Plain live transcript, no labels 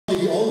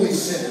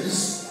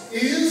says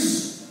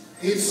is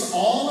it's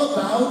all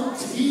about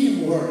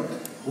teamwork.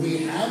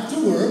 We have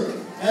to work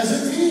as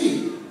a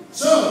team.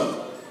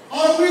 So,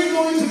 are we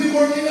going to be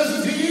working as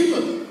a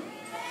team?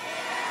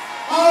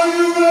 Are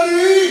you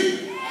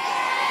ready?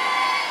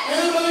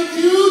 Everybody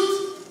cute?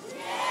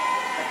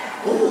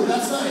 Oh,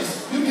 that's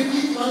nice. You can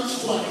eat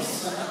lunch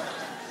twice.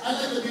 I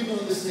like the people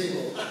on this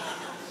table.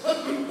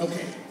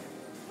 Okay.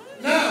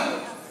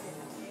 Now,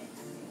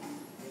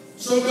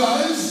 so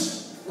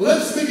guys,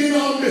 let's begin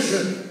our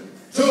mission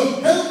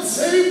to help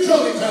save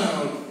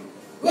Jollitown.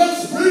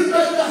 Let's bring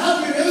back the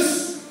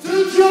happiness to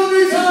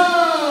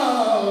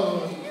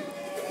Jollitown!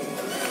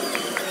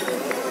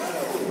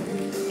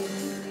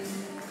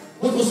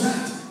 What was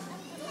that?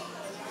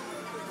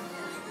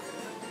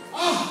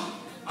 Ah,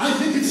 I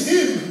think it's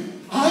him.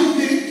 I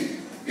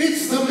think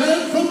it's the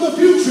man from the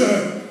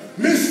future,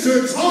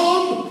 Mr.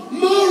 Tom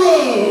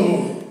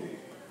Morrow.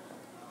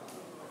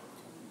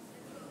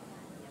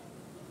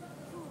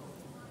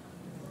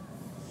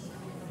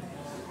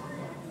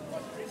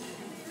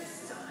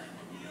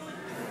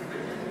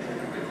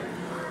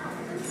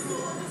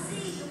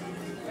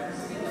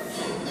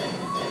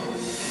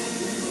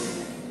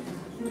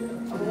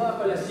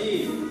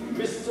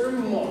 Mr.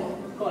 Morrow.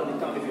 Call me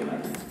Tom if you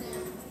like.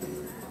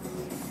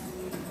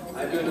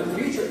 I'm in the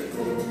future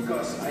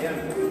because I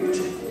am the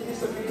future.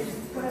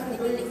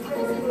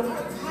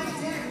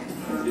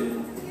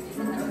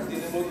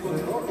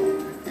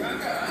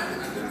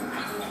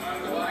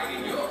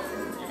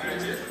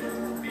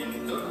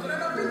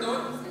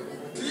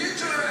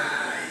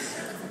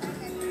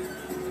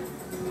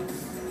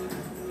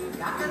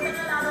 Kakanta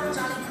na lang,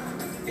 Jollitown.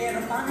 Pero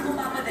paano mo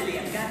papadali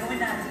ang gagawin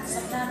natin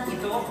sa planong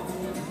ito?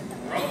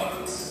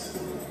 Robots.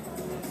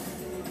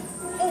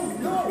 Oh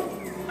no!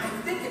 I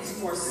think it's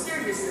more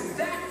serious than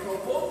that,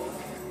 Coco.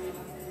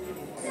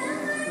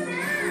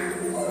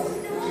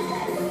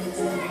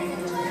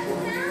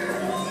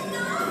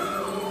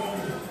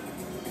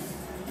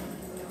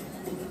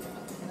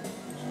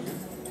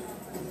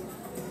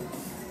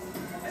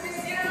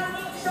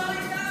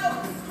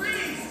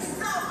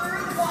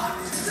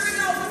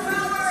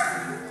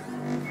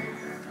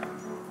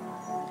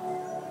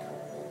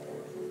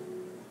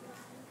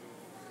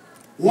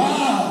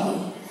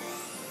 Wow!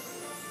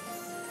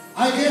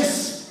 I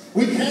guess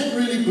we can't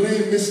really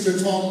blame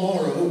Mr. Tom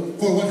Morrow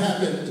for what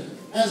happened.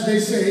 As they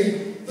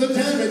say, the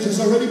damage has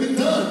already been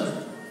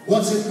done.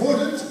 What's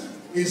important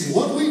is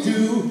what we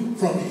do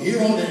from here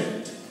on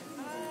end.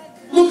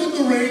 Look at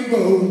the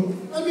rainbow.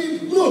 I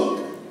mean,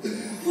 look.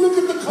 Look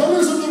at the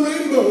colors of the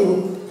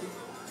rainbow.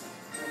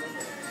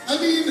 I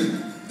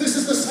mean, this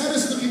is the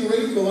saddest looking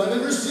rainbow I've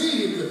ever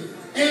seen.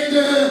 And,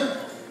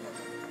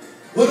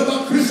 what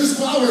about Chris's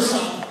flower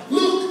shop?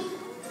 Look!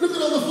 Look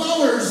at all the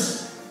flowers!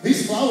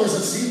 These flowers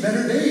have seen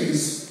better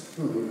days.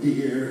 Oh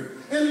dear.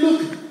 And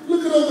look!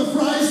 Look at all the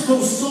fries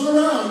posts all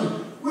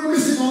around. We're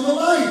missing all the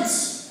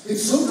lights.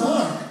 It's so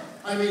dark.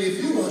 I mean, if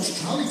you watch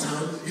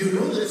Jollitown, you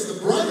know that it's the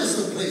brightest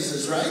of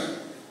places, right?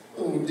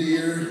 Oh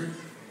dear.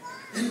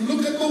 And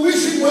look at the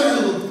wishing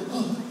well!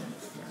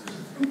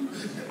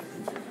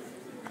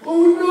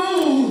 Oh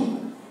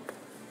no!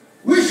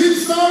 Wishing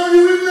star, are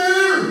you in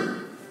there?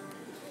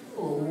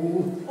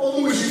 Oh, all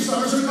the wishing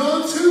stars are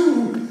gone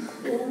too.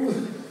 Oh,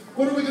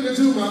 what are we going to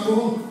do,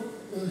 Mako?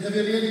 Have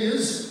you any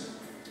ideas?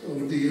 Oh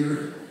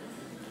dear.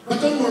 But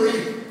don't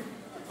worry.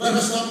 Let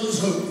us not lose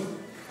hope.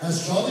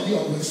 As Jollibee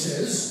always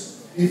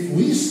says, if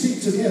we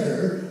stick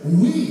together,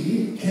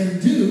 we can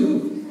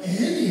do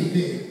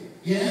anything.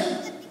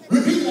 Yeah?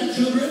 Repeat that,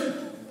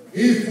 children.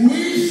 If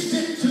we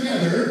stick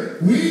together,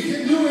 we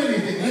can do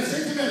anything. Let's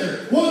stick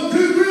together. 1,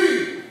 2,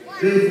 3.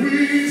 If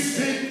we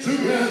stick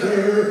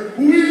together,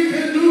 we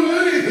can do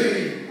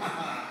anything.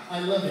 I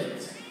love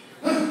it.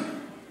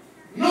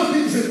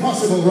 Nothing's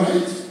impossible,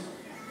 right?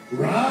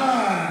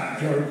 Right.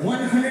 You're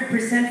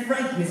 100%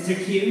 right, Mr.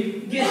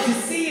 Q. Good to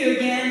see you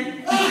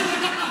again.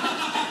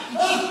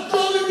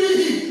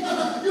 Jollibee!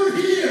 You're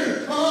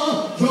here!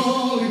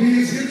 Jollibee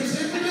is here to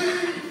save the day!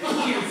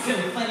 You're so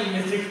funny,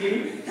 Mr.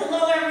 Q.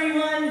 Hello,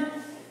 everyone.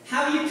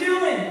 How you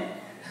doing?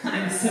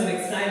 I'm so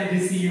excited to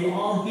see you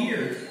all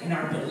here in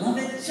our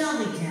beloved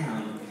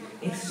Jollitown.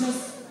 It's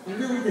just a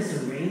little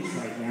disarranged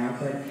right now,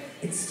 but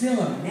it's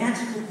still a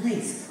magical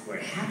place where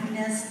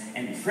happiness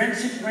and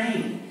friendship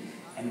reign.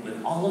 And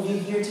with all of you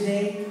here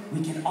today,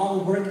 we can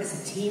all work as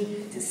a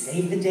team to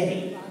save the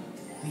day.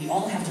 We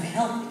all have to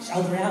help each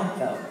other out,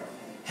 though.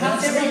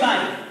 How's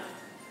everybody?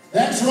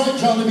 That's right,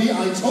 Jollibee.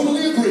 I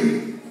totally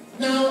agree.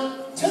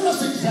 Now, tell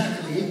us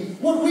exactly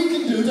what we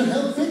can do to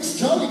help fix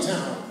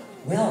Jollitown.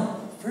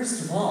 Well,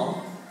 first of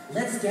all,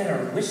 let's get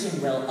our wishing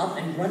well up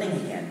and running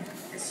again.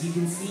 As you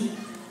can see,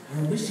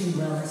 our wishing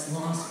well has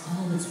lost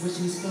all its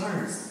wishing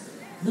stars.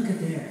 Look at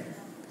there.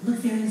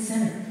 Look there in the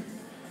center.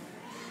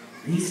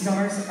 These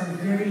stars are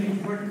very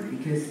important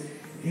because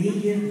they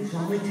give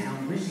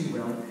Jollitown wishing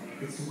well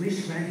its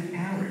wish-granting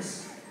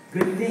powers.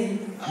 Good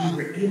thing we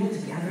were able to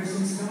gather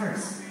some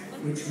stars,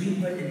 which we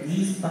put in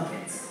these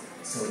buckets.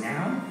 So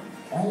now,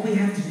 all we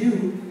have to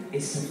do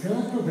is to fill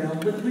up the well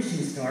with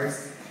wishing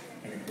stars,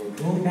 and it will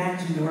go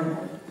back to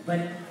normal.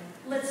 But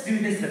let's do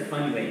this the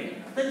fun way,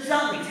 the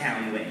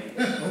Jollitown way.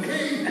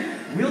 Okay.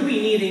 We'll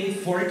be needing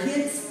 4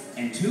 kids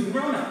and 2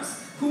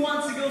 grown-ups. Who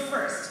wants to go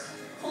first?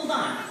 Hold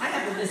on, I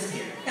have a list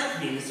here. Help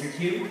me, Mr.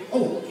 Q.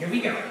 Oh, here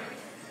we go.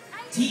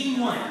 Team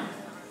 1,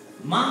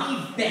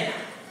 Mommy Bella.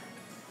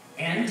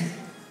 And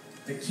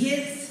the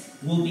kids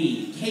will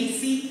be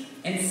Casey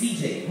and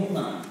CJ. Hold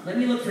on, let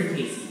me look for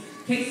Casey.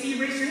 Casey,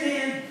 raise your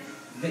hand.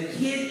 The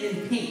kid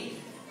in pink.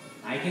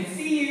 I can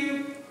see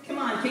you. Come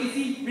on,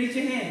 Casey, raise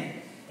your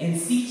hand. And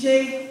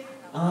CJ,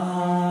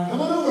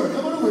 Come on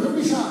over, don't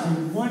be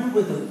shy. the one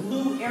with the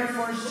blue Air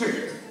Force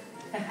shirt.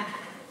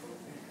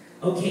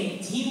 Okay,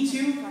 team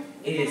 2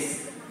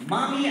 is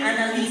Mommy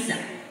Annalisa.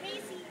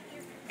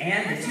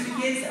 And the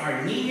 2 kids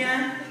are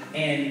Nina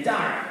and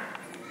Dara.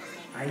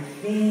 I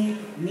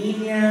think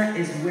Nina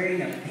is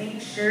wearing a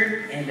pink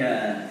shirt and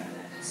a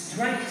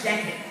striped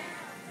jacket.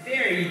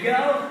 There you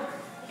go.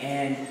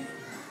 And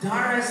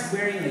Dara's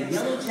wearing a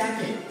yellow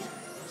jacket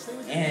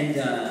and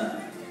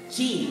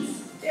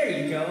jeans. There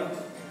you go.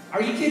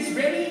 Are you kids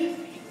ready?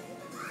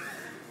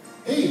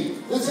 Hey,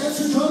 let's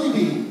answer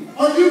Jollibee.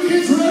 Are you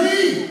kids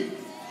ready?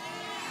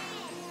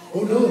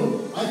 Oh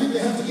no, I think they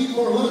have to eat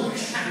more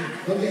lunch.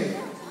 Okay.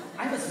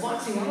 I was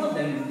watching all of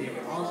them. They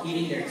were all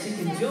eating their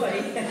chicken joy.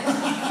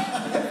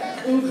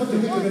 Oh, come to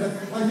think of it,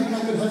 I think I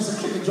could have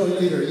some chicken joy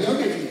later. Yeah,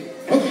 okay.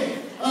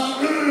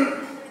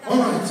 All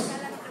right.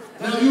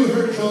 Now you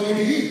heard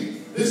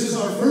Jollibee. This is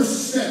our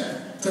first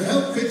step to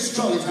help fix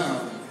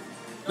Jollitown.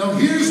 Now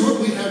here's what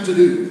we have to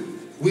do.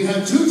 We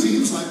have 2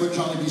 teams, like what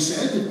Jollibee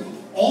said.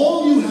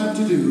 All you have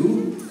to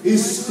do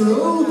is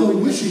throw the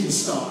wishing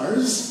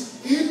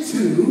stars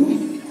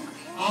into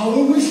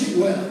our wishing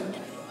well.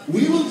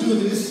 We will do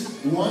this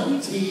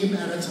 1 team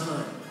at a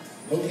time.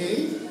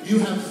 Okay? You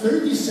have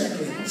 30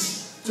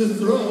 seconds to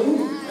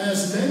throw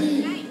as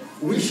many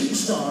wishing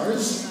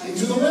stars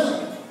into the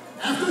well.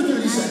 After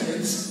 30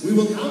 seconds, we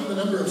will count the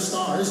number of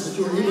stars that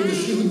you are able to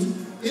shoot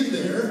in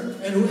there,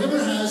 and whoever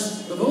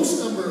has the most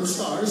number of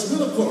stars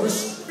will, of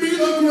course, be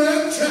the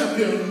grand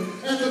champion.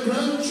 And the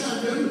grand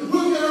champion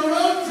will get a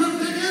round-trip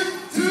ticket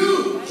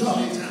to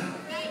Jollitown.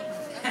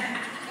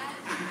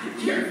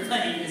 You're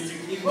funny, Mr.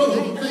 Q.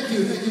 Oh, thank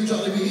you,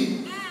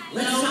 Jollibee.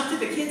 Let's Now, talk to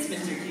the kids,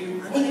 Mr.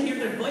 Q. I want to hear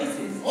their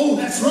voices. oh,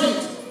 that's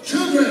right.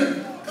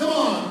 Children, come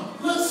on.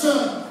 Let's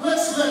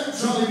let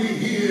Jollibee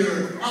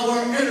hear our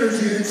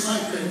energy and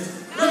excitement.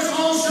 Let's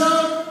all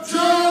shout,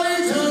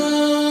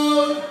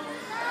 Jollitown!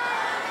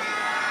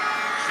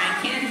 I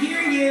can't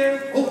hear you.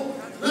 Oh,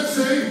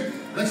 okay,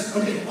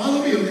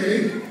 follow me,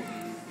 okay?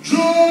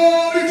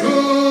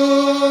 Jollitown!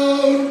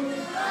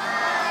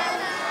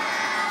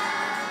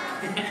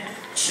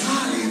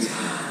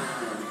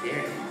 Jollitown! There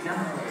you go.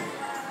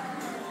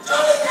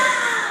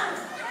 Jollitown!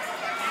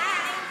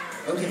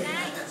 Okay,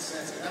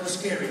 that was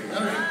scary.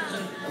 All right.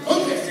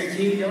 Okay. Mr. Q,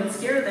 don't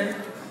scare them.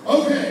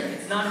 Okay.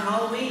 It's not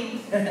Halloween.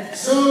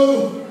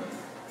 So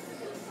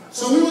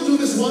we will do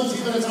this 1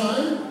 team at a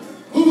time.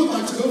 Who would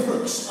like to go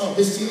first? Oh,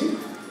 this team?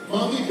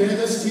 Mommy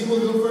Bella's team will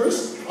go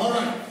first? All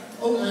right.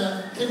 Oh,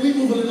 can we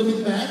move a little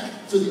bit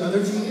back to the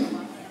other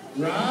team?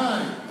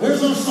 Right.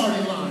 Where's our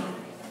starting line?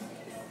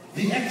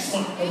 The X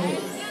mark. Okay.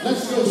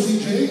 Let's go,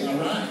 CJ. All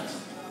right.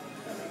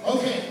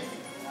 Okay.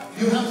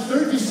 You have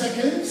 30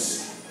 seconds.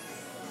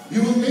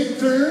 You will take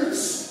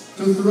turns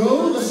to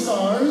throw the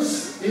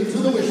stars into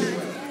the wishing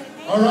well.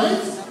 All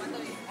right?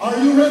 Are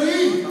you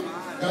ready?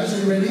 Guys, are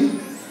you ready?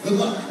 Good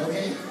luck,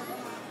 okay?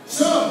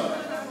 So,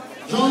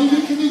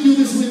 Jollibee, can you do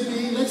this with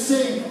me? Let's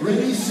say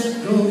ready,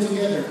 set, go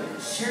together.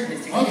 Sure,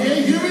 Mr. Q.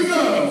 Okay, here we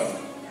go.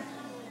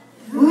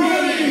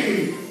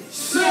 Ready,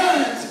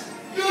 set,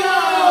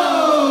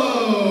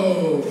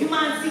 go! Come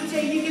on,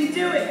 CJ, you can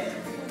do it.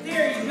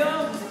 There you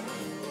go.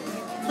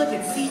 Look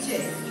at CJ.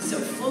 He's so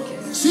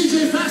focused.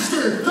 CJ,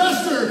 faster,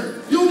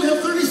 faster! You only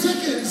have 30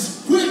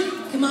 seconds. Quick!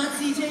 Come on,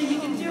 CJ, you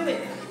can do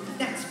it.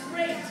 That's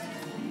great.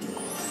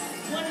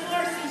 One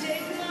more, CJ,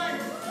 come on.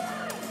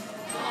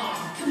 Oh,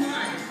 come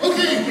on.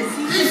 Okay,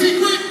 Casey,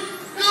 quick!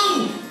 Go!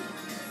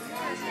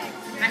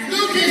 Go,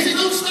 Casey,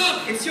 don't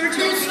stop! It's your turn.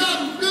 Don't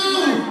stop! Go!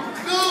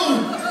 Go!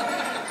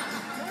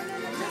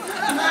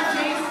 Come on,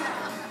 Case.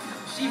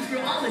 She threw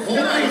all the Oh my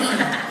God!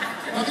 stars.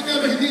 Bakit nga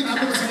ba hindi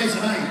ako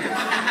nasabay-sabay?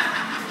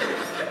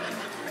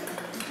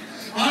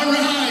 All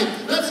right,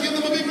 let's give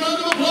them a big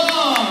round of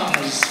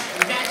applause.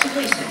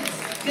 Congratulations.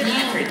 Good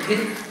effort,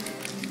 kid.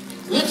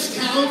 Let's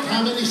count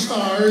how many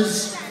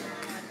stars.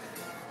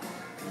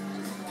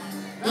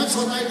 That's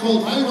what I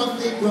call buy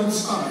one, take one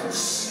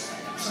stars.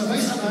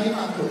 Sabay-sabay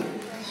ako.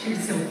 You're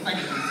so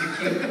funny, Mr.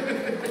 Q.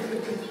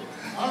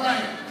 All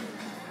right.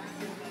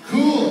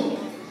 Cool.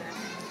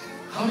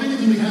 How many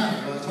do we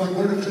have to our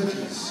board of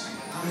judges?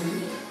 How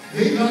many?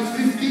 They got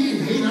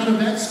 15. Hey, not a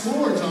bad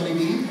score,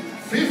 Jollibee.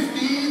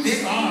 15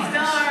 stars.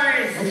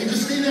 Okay,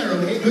 just stay there,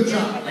 okay? Good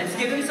job. Let's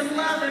give him some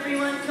love,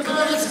 everyone. Come Come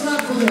on, on. let's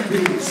clap for them,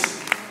 please.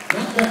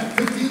 Not bad.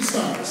 15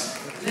 stars.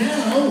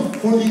 Now,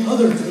 for the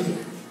other team.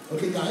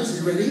 Okay, guys,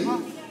 you ready?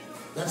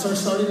 That's our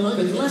starting line.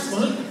 The last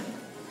one.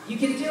 You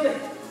can do it.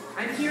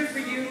 I'm here for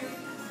you.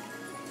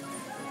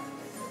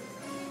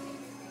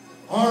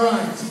 All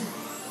right.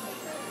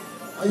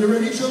 Are you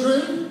ready,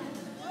 children?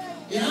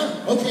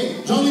 Yeah? Okay,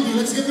 Jollibee,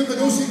 let's give them the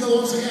go signal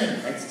once again.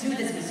 Let's do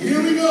this, Mr.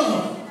 Here we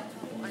go.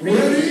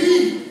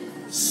 Ready,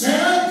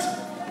 set,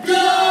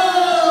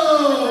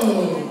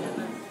 go!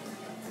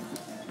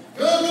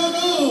 Go, go,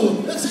 go!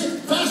 That's it.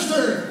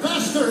 Faster,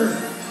 faster.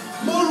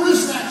 More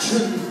wrist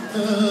action.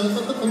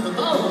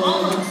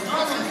 Almost.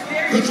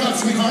 Good job,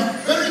 sweetheart.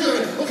 Very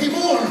good. Okay,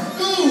 more.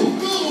 Go,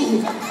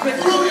 go.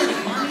 Throw it.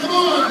 Come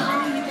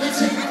on.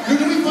 That's it. You're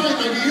doing fine,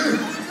 my dear.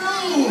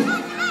 Go.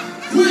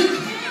 Quick,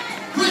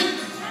 quick.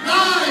 9,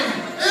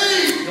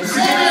 8,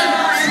 7,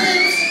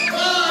 6,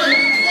 5,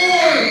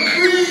 4,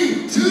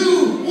 3,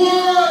 2, 1.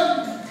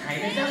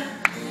 Time is up.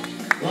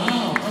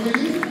 Wow, how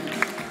many?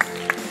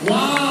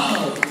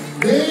 Wow.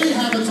 They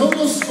have a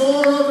total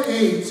score of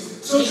 8.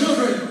 So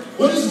children,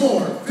 what is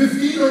more,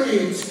 15 or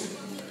 8?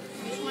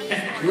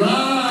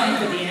 Right.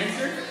 For the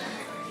answer?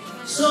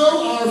 So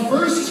our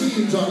first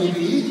team,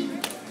 Jollibee,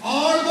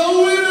 are the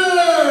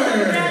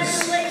winners!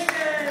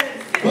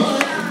 Congratulations!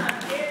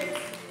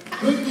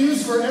 But, good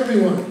news for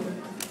everyone.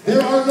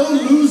 There are no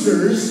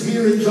losers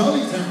here in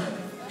Jollitown.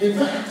 In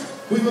fact,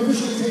 we've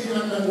officially taken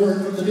out that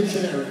word from the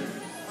dictionary,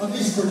 at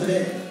least for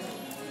today.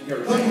 The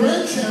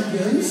grand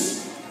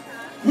champions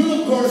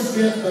will, of course,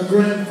 get the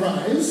grand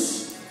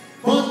prize,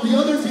 but the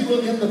other team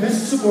will get the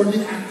Best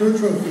Supporting Actor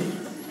trophy.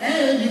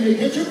 And you may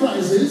get your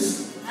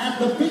prizes at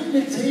the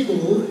picnic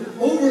table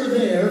over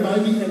there by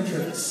the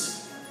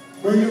entrance,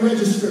 where you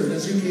registered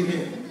as you came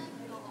in.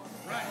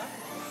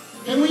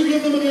 Can we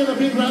give them again a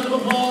big round of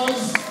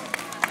applause?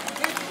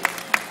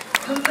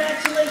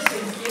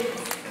 Congratulations,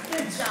 kids.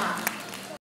 Good job.